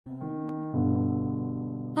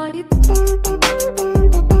With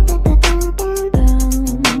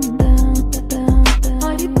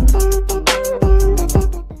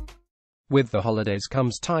the holidays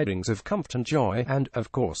comes tidings of comfort and joy, and,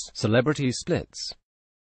 of course, celebrity splits.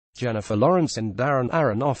 Jennifer Lawrence and Darren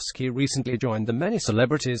Aronofsky recently joined the many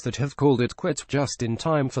celebrities that have called it quits just in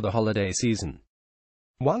time for the holiday season.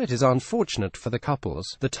 While it is unfortunate for the couples,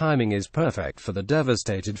 the timing is perfect for the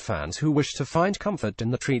devastated fans who wish to find comfort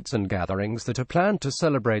in the treats and gatherings that are planned to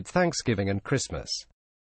celebrate Thanksgiving and Christmas.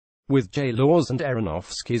 With Lawre's and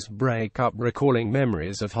Aronofsky's breakup recalling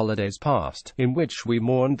memories of holidays past, in which we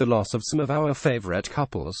mourned the loss of some of our favorite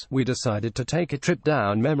couples, we decided to take a trip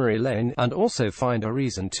down memory lane, and also find a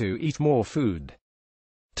reason to eat more food.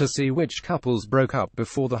 To see which couples broke up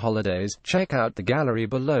before the holidays, check out the gallery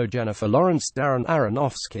below. Jennifer Lawrence, Darren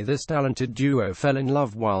Aronofsky. This talented duo fell in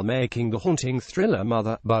love while making the haunting thriller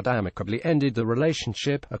Mother, but amicably ended the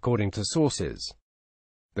relationship, according to sources.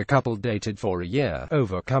 The couple dated for a year,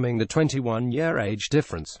 overcoming the 21-year age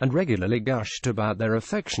difference, and regularly gushed about their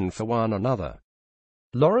affection for one another.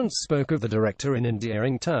 Lawrence spoke of the director in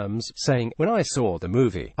endearing terms, saying, "When I saw the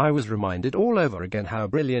movie, I was reminded all over again how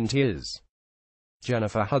brilliant he is."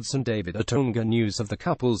 Jennifer Hudson. David Otunga. News of the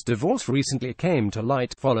couple's divorce recently came to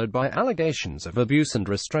light, followed by allegations of abuse and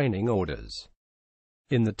restraining orders.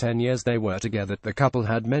 In the 10 years they were together, the couple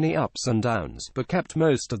had many ups and downs, but kept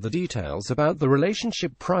most of the details about the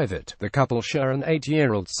relationship private. The couple share an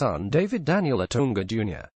 8-year-old son, David Daniel Otunga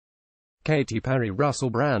Jr. Katy Perry.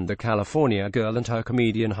 Russell Brand. The California girl and her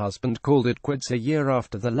comedian husband called it quits a year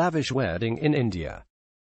after the lavish wedding in India.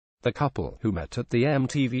 The couple, who met at the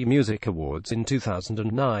MTV Music Awards in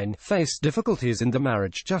 2009, faced difficulties in the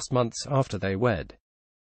marriage just months after they wed.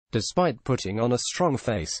 Despite putting on a strong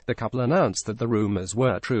face, the couple announced that the rumors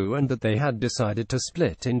were true and that they had decided to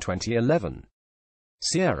split in 2011.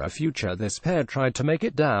 Sierra Future. This pair tried to make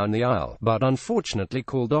it down the aisle, but unfortunately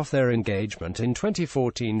called off their engagement in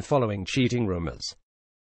 2014 following cheating rumors.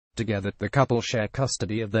 Together, the couple share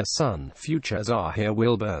custody of their son, Future Zahir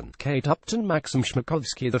Wilburn. Kate Upton. Maxim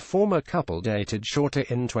Shmakovsky. The former couple dated shorter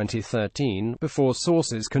in 2013, before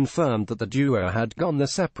sources confirmed that the duo had gone their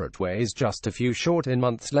separate ways just a few short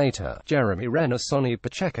months later. Jeremy Renner. Sonny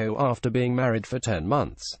Pacheco. After being married for 10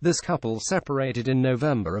 months, this couple separated in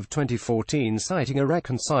November of 2014, citing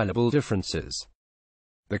irreconcilable differences.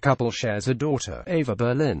 The couple shares a daughter, Ava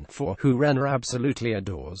Berlin, who Renner absolutely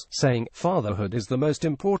adores, saying, "Fatherhood is the most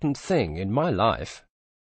important thing in my life."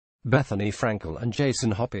 Bethany Frankel and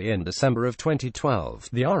Jason Hoppy. In December of 2012,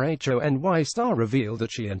 the RHONY star revealed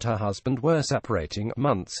that she and her husband were separating,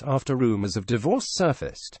 months after rumors of divorce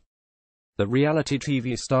surfaced. The reality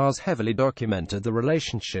TV stars heavily documented the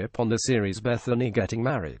relationship on the series Bethany Getting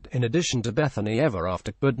Married, in addition to Bethany Ever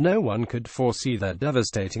After, but no one could foresee their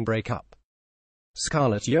devastating breakup.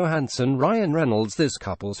 Scarlett Johansson. Ryan Reynolds. This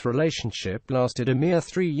couple's relationship lasted a mere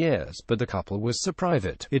 3 years, but the couple was so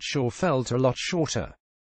private, it sure felt a lot shorter.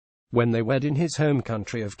 When they wed in his home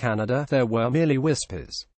country of Canada, there were merely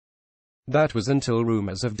whispers. That was until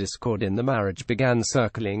rumors of discord in the marriage began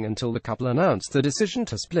circling until the couple announced the decision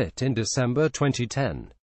to split in December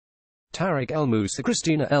 2010. Tariq El Moussa.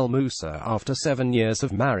 Christina El Moussa. After 7 years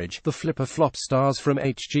of marriage, the flip-flop stars from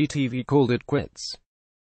HGTV called it quits.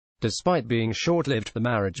 Despite being short-lived, the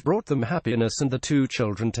marriage brought them happiness and the 2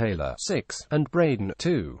 children, Taylor, 6, and Braden,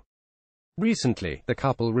 2. Recently, the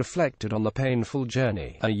couple reflected on the painful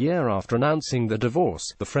journey. A year after announcing the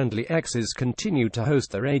divorce, the friendly exes continued to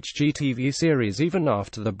host their HGTV series even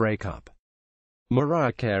after the breakup.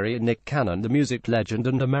 Mariah Carey. Nick Cannon. The music legend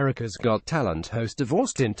and America's Got Talent host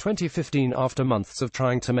divorced in 2015 after months of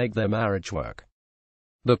trying to make their marriage work.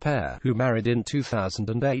 The pair, who married in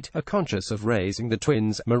 2008, are conscious of raising the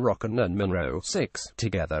twins, Moroccan and Monroe, 6,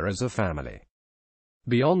 together as a family.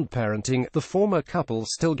 Beyond parenting, the former couple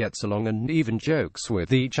still gets along and even jokes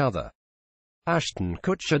with each other. Ashton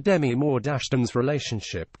Kutcher. Demi Moore. Ashton's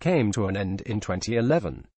relationship came to an end in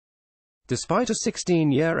 2011. Despite a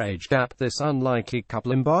 16-year age gap, this unlikely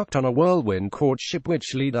couple embarked on a whirlwind courtship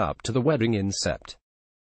which led up to the wedding in Sept.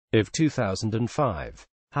 of 2005.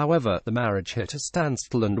 However, the marriage hit a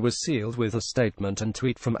standstill and was sealed with a statement and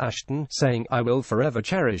tweet from Ashton, saying, "I will forever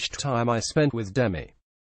cherish the time I spent with Demi."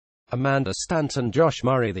 Amanda Stanton. Josh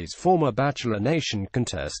Murray. These former Bachelor Nation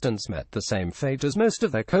contestants met the same fate as most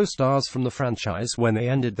of their co-stars from the franchise when they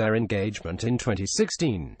ended their engagement in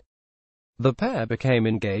 2016. The pair became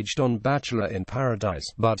engaged on Bachelor in Paradise,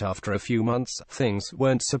 but after a few months, things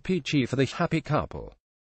weren't so peachy for the happy couple.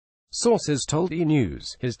 Sources told E!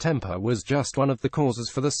 News his temper was just one of the causes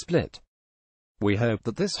for the split. We hope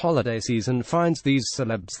that this holiday season finds these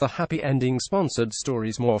celebs the happy ending. Sponsored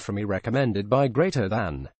stories more from me, recommended by greater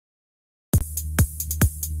than